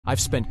I've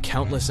spent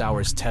countless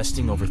hours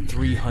testing over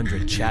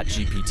 300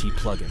 ChatGPT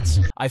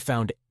plugins. I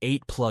found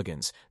 8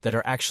 plugins that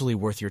are actually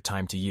worth your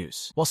time to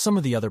use. While some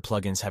of the other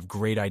plugins have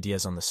great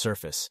ideas on the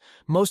surface,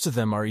 most of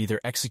them are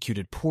either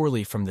executed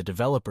poorly from the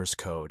developer's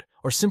code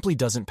or simply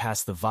doesn't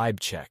pass the vibe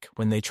check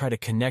when they try to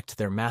connect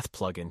their math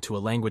plugin to a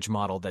language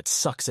model that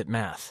sucks at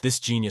math. This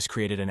genius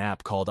created an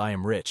app called I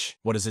Am Rich.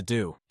 What does it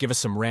do? Give us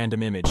some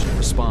random image and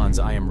responds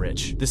I am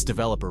rich. This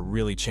developer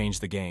really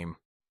changed the game.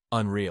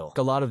 Unreal.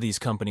 A lot of these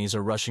companies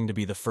are rushing to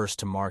be the first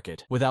to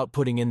market without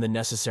putting in the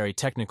necessary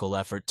technical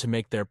effort to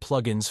make their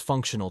plugins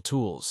functional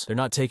tools. They're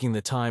not taking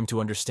the time to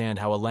understand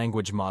how a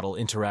language model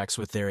interacts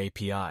with their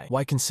API.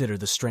 Why consider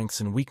the strengths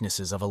and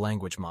weaknesses of a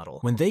language model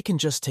when they can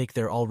just take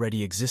their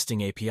already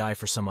existing API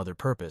for some other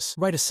purpose,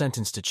 write a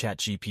sentence to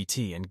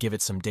ChatGPT and give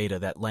it some data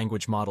that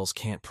language models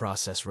can't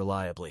process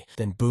reliably?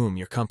 Then boom,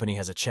 your company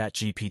has a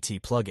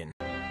ChatGPT plugin.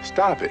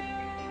 Stop it.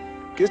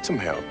 Get some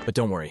help. But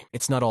don't worry,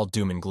 it's not all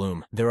doom and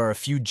gloom. There are a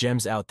few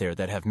gems out there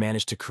that have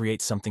managed to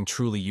create something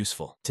truly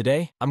useful.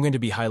 Today, I'm going to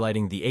be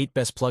highlighting the 8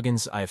 best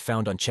plugins I have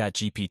found on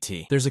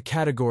ChatGPT. There's a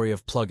category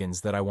of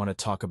plugins that I want to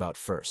talk about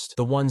first.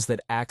 The ones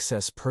that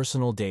access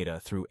personal data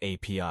through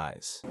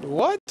APIs.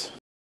 What?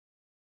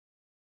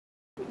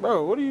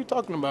 Bro, what are you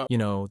talking about? You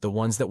know, the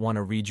ones that want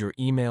to read your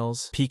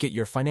emails, peek at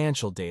your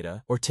financial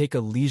data, or take a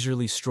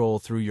leisurely stroll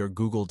through your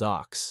Google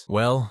Docs.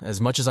 Well,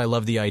 as much as I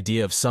love the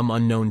idea of some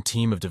unknown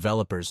team of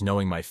developers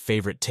knowing my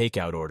favorite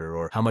takeout order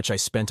or how much I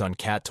spent on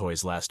cat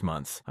toys last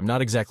month, I'm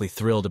not exactly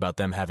thrilled about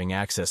them having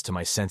access to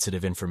my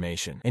sensitive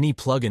information. Any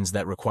plugins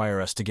that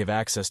require us to give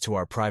access to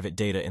our private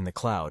data in the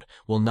cloud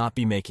will not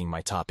be making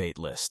my top 8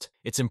 list.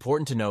 It's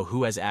important to know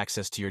who has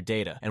access to your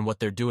data and what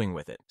they're doing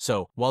with it.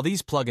 So, while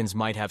these plugins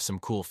might have some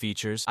cool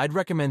features, I'd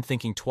recommend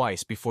thinking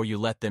twice before you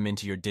let them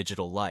into your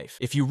digital life.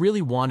 If you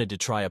really wanted to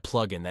try a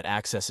plugin that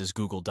accesses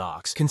Google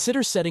Docs,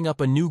 consider setting up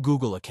a new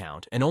Google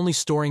account and only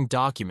storing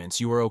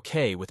documents you are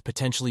okay with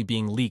potentially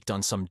being leaked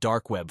on some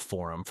dark web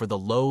forum for the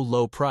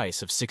low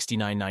price of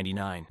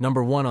 $69.99.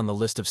 Number 1 on the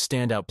list of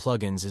standout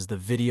plugins is the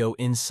Video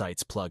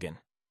Insights plugin.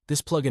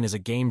 This plugin is a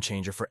game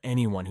changer for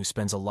anyone who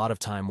spends a lot of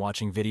time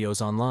watching videos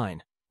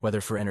online,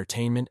 whether for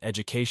entertainment,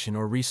 education,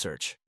 or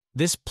research.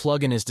 This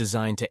plugin is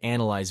designed to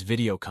analyze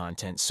video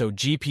content so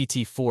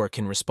GPT-4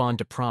 can respond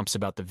to prompts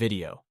about the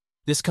video.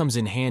 This comes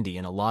in handy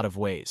in a lot of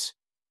ways.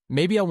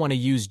 Maybe I want to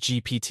use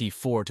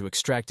GPT-4 to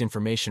extract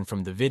information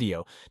from the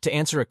video to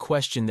answer a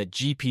question that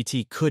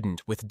GPT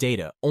couldn't with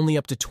data only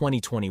up to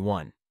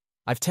 2021.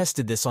 I've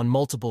tested this on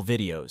multiple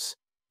videos,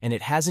 and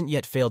it hasn't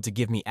yet failed to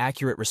give me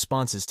accurate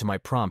responses to my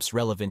prompts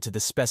relevant to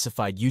the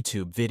specified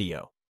YouTube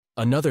video.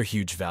 Another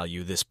huge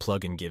value this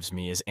plugin gives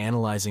me is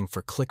analyzing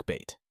for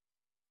clickbait.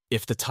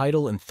 If the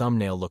title and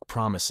thumbnail look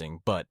promising,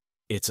 but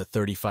it's a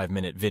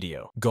 35-minute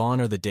video, gone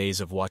are the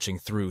days of watching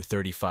through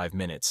 35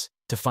 minutes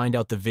to find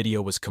out the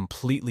video was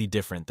completely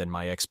different than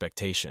my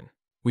expectation.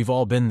 We've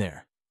all been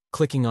there,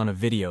 clicking on a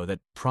video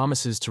that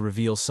promises to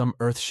reveal some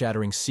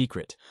earth-shattering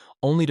secret,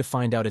 only to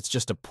find out it's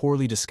just a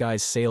poorly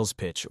disguised sales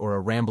pitch or a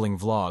rambling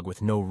vlog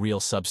with no real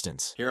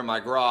substance. Here in my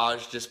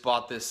garage, just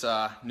bought this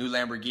new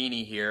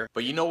Lamborghini here.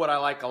 But you know what I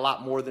like a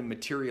lot more than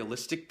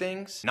materialistic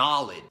things?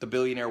 Knowledge. The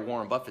billionaire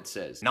Warren Buffett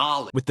says,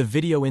 knowledge. With the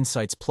Video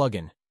Insights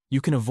plugin,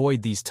 you can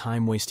avoid these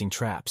time-wasting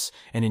traps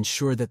and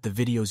ensure that the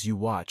videos you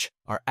watch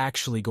are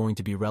actually going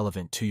to be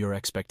relevant to your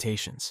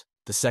expectations.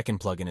 The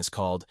second plugin is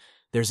called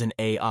There's an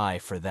AI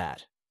for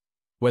That.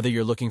 Whether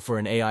you're looking for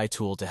an AI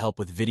tool to help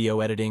with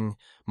video editing,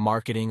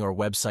 marketing, or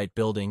website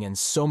building, and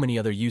so many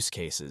other use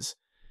cases,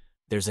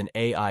 There's an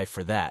AI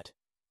for That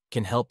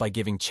can help by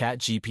giving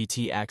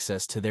ChatGPT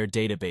access to their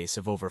database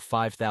of over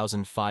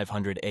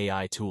 5,500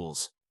 AI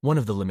tools. One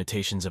of the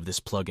limitations of this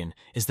plugin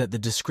is that the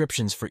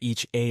descriptions for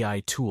each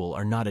AI tool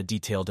are not a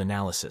detailed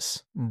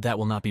analysis. That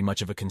will not be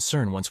much of a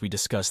concern once we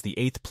discuss the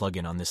 8th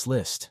plugin on this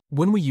list.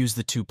 When we use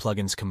the 2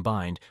 plugins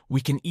combined, we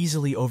can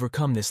easily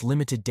overcome this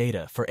limited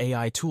data for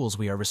AI tools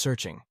we are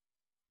researching.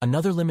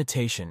 Another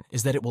limitation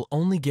is that it will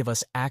only give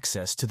us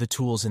access to the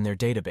tools in their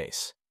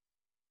database.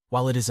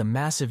 While it is a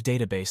massive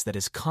database that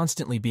is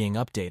constantly being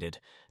updated,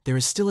 there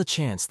is still a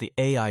chance the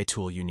AI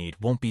tool you need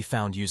won't be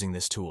found using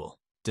this tool.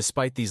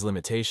 Despite these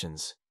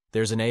limitations,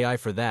 There's an AI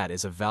for That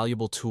is a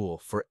valuable tool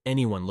for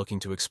anyone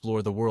looking to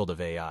explore the world of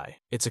AI.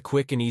 It's a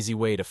quick and easy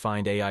way to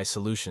find AI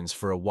solutions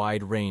for a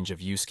wide range of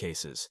use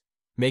cases,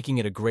 making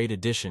it a great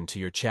addition to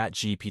your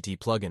ChatGPT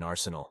plugin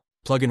arsenal.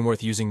 Plugin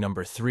worth using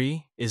number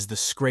 3 is the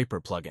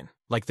Scraper plugin.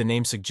 Like the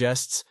name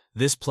suggests,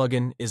 this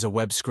plugin is a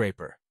web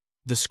scraper.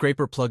 The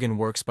Scraper plugin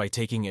works by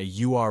taking a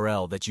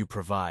URL that you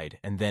provide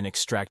and then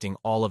extracting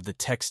all of the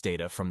text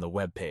data from the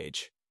web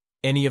page.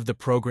 Any of the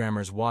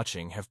programmers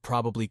watching have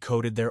probably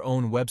coded their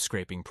own web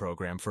scraping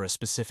program for a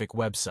specific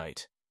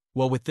website.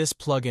 Well, with this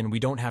plugin, we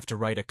don't have to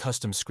write a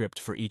custom script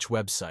for each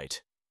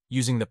website.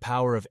 Using the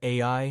power of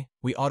AI,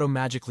 we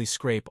auto-magically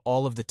scrape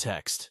all of the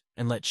text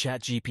and let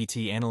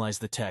ChatGPT analyze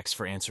the text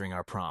for answering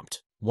our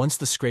prompt. Once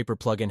the Scraper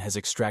plugin has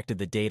extracted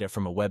the data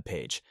from a web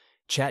page,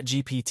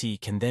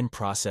 ChatGPT can then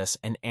process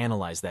and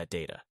analyze that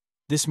data.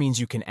 This means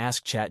you can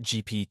ask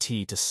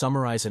ChatGPT to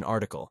summarize an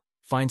article,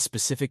 find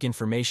specific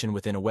information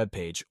within a web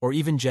page, or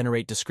even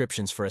generate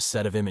descriptions for a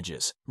set of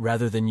images,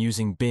 rather than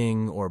using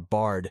Bing or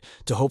Bard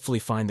to hopefully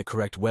find the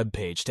correct web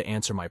page to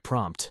answer my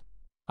prompt.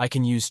 I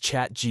can use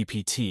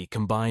ChatGPT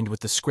combined with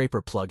the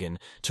Scraper plugin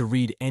to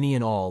read any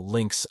and all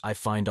links I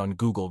find on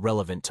Google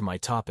relevant to my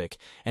topic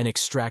and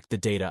extract the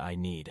data I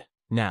need.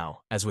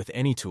 Now, as with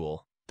any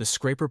tool, the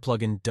Scraper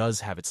plugin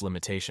does have its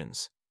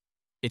limitations.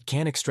 It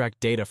can't extract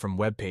data from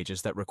web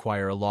pages that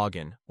require a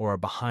login or are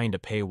behind a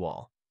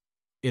paywall.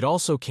 It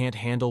also can't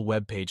handle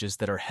web pages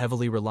that are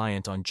heavily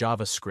reliant on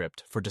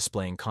JavaScript for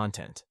displaying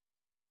content.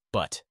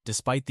 But,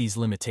 despite these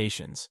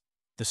limitations,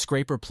 the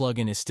Scraper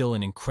plugin is still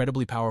an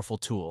incredibly powerful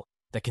tool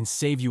that can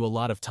save you a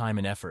lot of time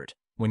and effort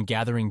when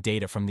gathering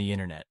data from the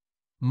internet.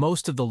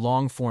 Most of the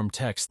long-form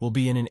text will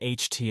be in an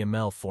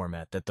HTML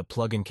format that the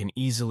plugin can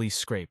easily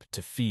scrape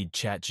to feed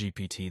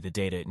ChatGPT the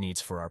data it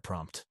needs for our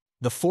prompt.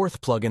 The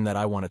fourth plugin that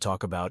I want to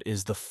talk about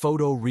is the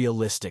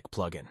Photorealistic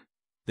plugin.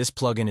 This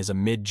plugin is a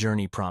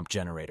Mid-Journey prompt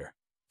generator.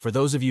 For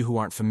those of you who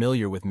aren't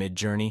familiar with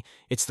Mid-Journey,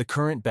 it's the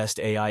current best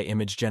AI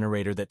image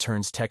generator that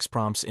turns text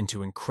prompts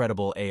into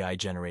incredible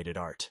AI-generated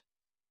art.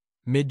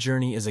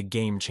 Mid-Journey is a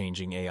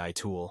game-changing AI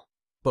tool.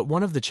 But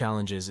one of the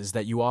challenges is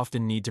that you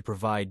often need to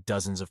provide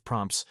dozens of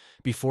prompts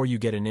before you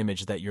get an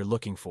image that you're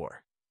looking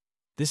for.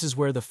 This is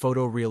where the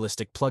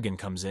Photorealistic plugin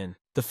comes in.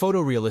 The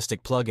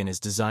Photorealistic plugin is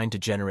designed to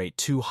generate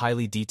 2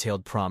 highly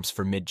detailed prompts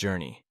for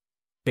Mid-Journey,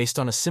 based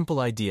on a simple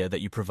idea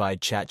that you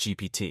provide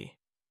ChatGPT.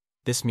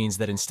 This means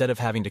that instead of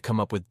having to come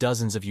up with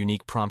dozens of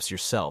unique prompts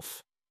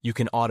yourself, you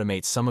can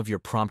automate some of your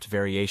prompt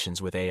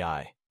variations with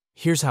AI.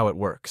 Here's how it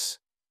works.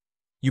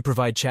 You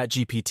provide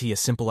ChatGPT a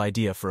simple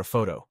idea for a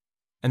photo,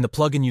 and the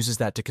plugin uses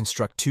that to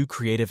construct 2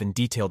 creative and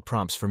detailed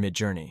prompts for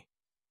Mid-Journey.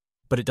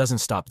 But it doesn't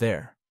stop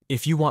there.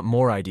 If you want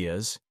more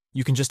ideas,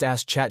 you can just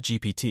ask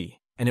ChatGPT,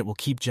 and it will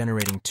keep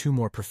generating 2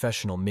 more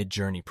professional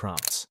Mid-Journey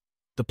prompts.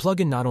 The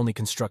plugin not only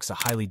constructs a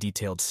highly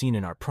detailed scene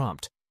in our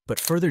prompt, but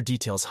further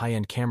details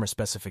high-end camera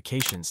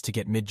specifications to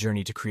get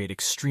Mid-Journey to create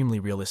extremely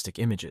realistic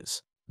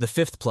images. The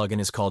 5th plugin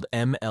is called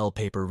ML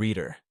Paper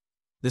Reader.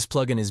 This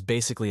plugin is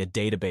basically a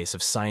database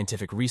of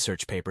scientific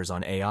research papers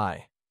on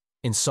AI.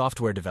 In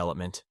software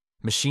development,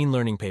 machine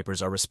learning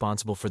papers are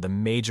responsible for the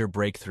major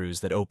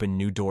breakthroughs that open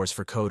new doors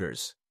for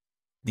coders.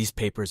 These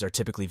papers are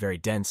typically very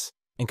dense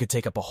and could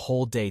take up a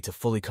whole day to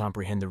fully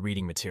comprehend the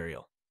reading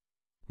material.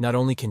 Not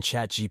only can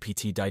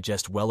ChatGPT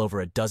digest well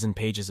over a dozen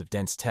pages of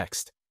dense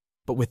text,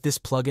 but with this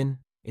plugin,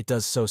 it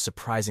does so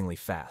surprisingly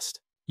fast.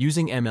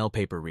 Using ML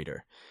Paper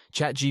Reader,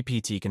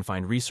 ChatGPT can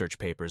find research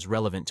papers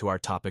relevant to our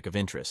topic of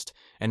interest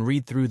and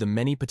read through the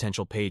many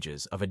potential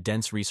pages of a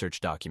dense research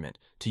document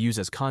to use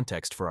as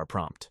context for our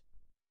prompt.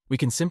 We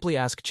can simply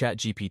ask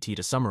ChatGPT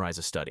to summarize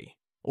a study,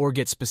 or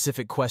get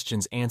specific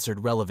questions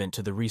answered relevant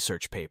to the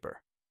research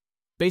paper.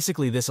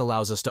 Basically, this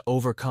allows us to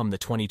overcome the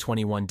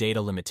 2021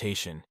 data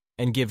limitation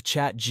and give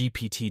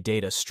ChatGPT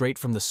data straight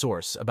from the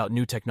source about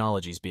new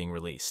technologies being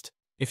released.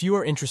 If you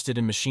are interested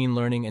in machine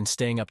learning and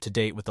staying up to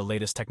date with the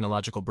latest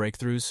technological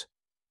breakthroughs,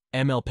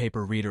 ML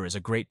Paper Reader is a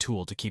great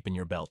tool to keep in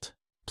your belt.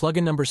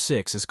 Plugin number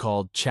 6 is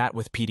called Chat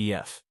with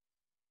PDF.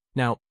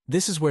 Now,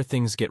 this is where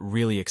things get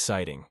really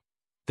exciting.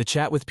 The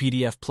Chat with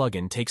PDF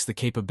plugin takes the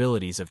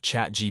capabilities of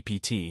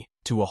ChatGPT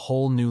to a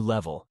whole new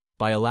level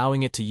by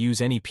allowing it to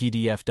use any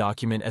PDF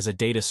document as a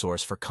data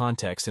source for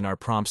context in our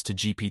prompts to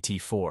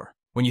GPT-4.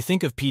 When you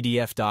think of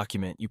PDF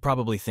document, you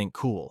probably think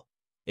cool.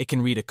 It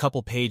can read a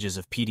couple pages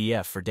of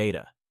PDF for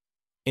data.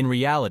 In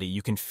reality,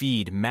 you can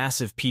feed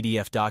massive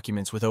PDF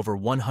documents with over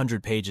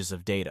 100 pages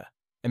of data.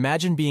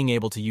 Imagine being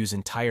able to use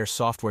entire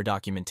software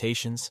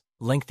documentations,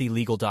 lengthy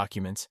legal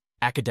documents,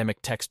 academic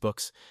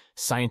textbooks,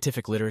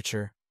 scientific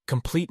literature,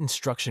 complete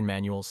instruction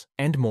manuals,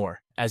 and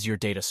more as your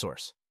data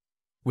source.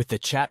 With the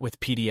Chat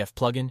with PDF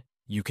plugin,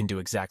 you can do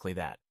exactly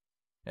that.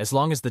 As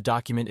long as the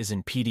document is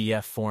in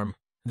PDF form,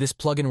 this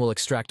plugin will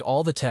extract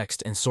all the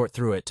text and sort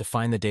through it to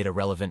find the data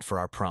relevant for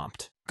our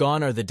prompt.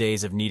 Gone are the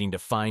days of needing to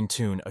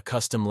fine-tune a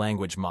custom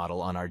language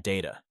model on our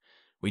data.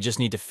 We just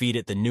need to feed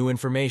it the new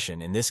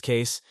information. In this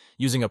case,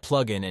 using a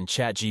plugin and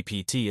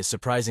ChatGPT is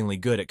surprisingly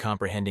good at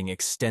comprehending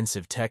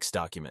extensive text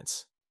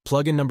documents.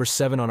 Plugin number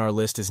 7 on our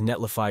list is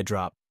Netlify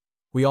Drop.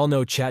 We all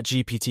know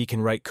ChatGPT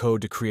can write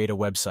code to create a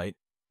website.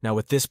 Now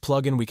with this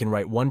plugin, we can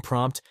write one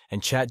prompt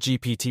and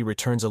ChatGPT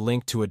returns a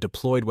link to a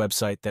deployed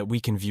website that we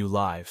can view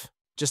live.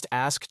 Just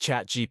ask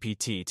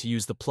ChatGPT to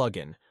use the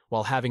plugin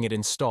while having it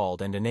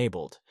installed and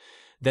enabled.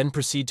 Then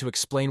proceed to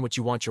explain what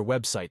you want your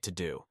website to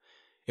do.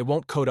 It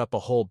won't code up a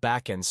whole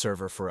backend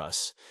server for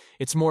us.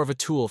 It's more of a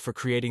tool for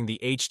creating the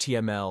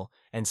HTML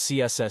and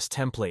CSS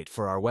template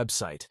for our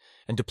website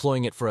and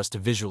deploying it for us to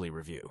visually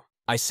review.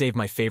 I saved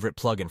my favorite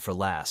plugin for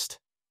last.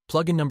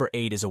 Plugin number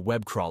 8 is a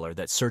web crawler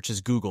that searches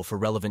Google for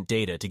relevant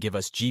data to give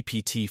us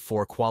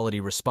GPT-4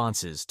 quality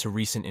responses to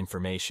recent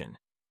information.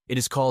 It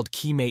is called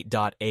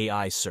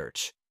Keymate.ai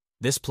Search.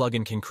 This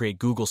plugin can create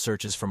Google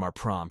searches from our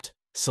prompt,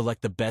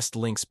 select the best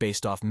links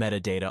based off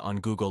metadata on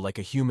Google like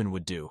a human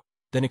would do,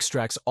 then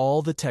extracts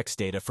all the text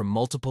data from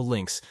multiple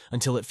links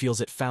until it feels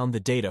it found the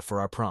data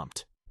for our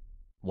prompt.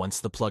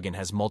 Once the plugin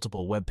has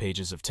multiple web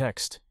pages of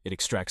text, it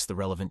extracts the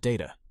relevant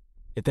data.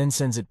 It then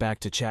sends it back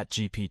to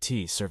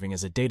ChatGPT, serving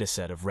as a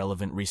dataset of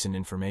relevant recent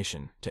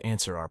information to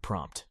answer our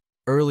prompt.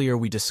 Earlier,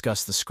 we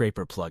discussed the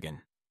scraper plugin.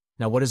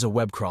 Now, what is a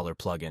web crawler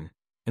plugin,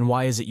 and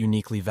why is it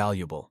uniquely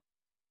valuable?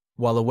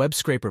 While a web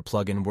scraper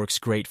plugin works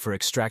great for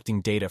extracting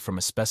data from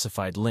a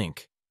specified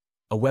link,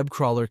 a web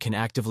crawler can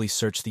actively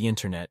search the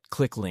internet,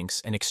 click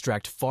links, and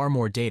extract far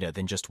more data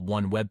than just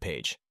one web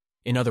page.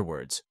 In other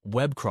words,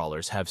 web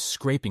crawlers have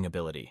scraping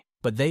ability,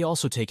 but they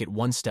also take it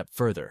one step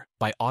further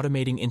by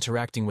automating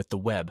interacting with the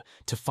web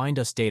to find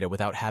us data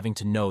without having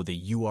to know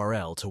the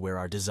URL to where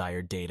our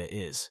desired data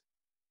is.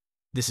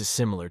 This is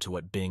similar to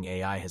what Bing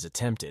AI has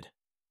attempted,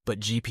 but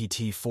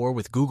GPT-4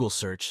 with Google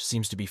Search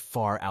seems to be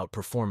far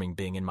outperforming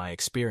Bing in my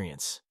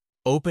experience.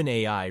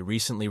 OpenAI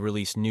recently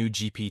released new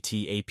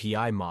GPT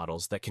API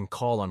models that can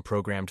call on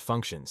programmed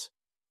functions.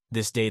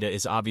 This data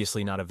is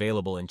obviously not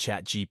available in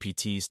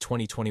ChatGPT's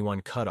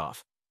 2021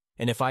 cutoff,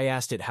 and if I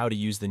asked it how to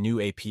use the new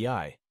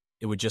API,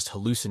 it would just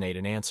hallucinate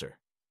an answer.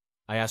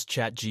 I asked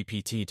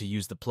ChatGPT to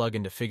use the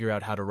plugin to figure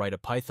out how to write a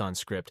Python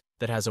script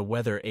that has a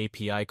weather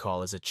API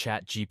call as a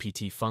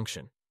ChatGPT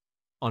function.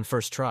 On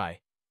first try,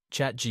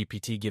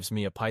 ChatGPT gives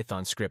me a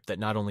Python script that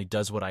not only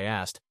does what I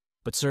asked,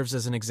 but serves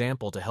as an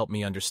example to help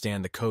me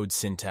understand the code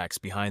syntax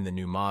behind the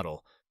new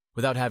model,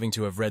 without having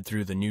to have read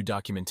through the new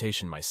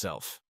documentation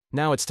myself.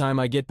 Now it's time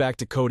I get back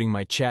to coding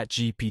my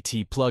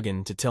ChatGPT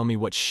plugin to tell me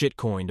what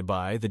shitcoin to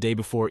buy the day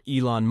before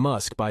Elon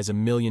Musk buys $1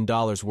 million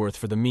worth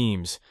for the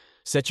memes.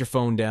 Set your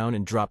phone down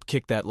and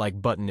kick that like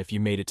button if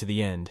you made it to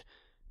the end.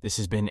 This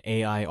has been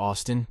AI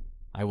Austin.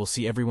 I will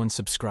see everyone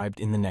subscribed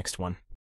in the next one.